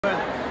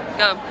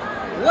Go.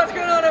 What's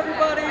going on,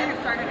 everybody?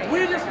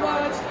 We just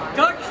watched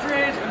Doctor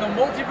Strange in the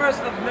Multiverse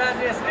of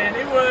Madness, and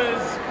it was...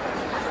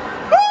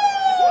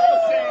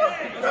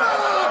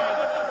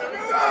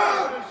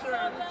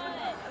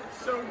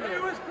 so good.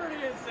 It was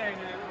pretty insane,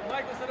 and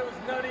Michael said it was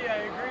nutty.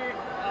 I agree.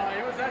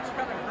 It was actually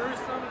kind of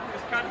gruesome.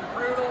 It was kind of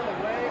brutal in a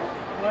way,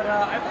 but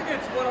I think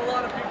it's what a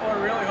lot of people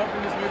are really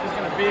hoping this movie is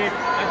going to be.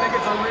 I think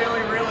it's a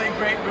really, really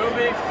great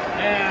movie,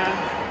 and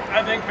I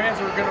think fans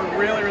are going to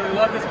really, really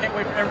love this. Can't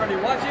wait for everybody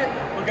to watch it.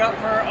 Look out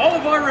for all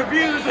of our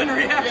reviews and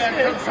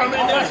reactions coming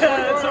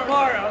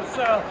tomorrow.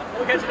 So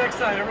we'll catch you next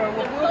time, everyone.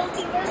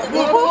 Multiverse.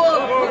 Whoop, whoop,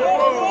 whoop,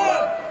 whoop,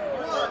 whoop.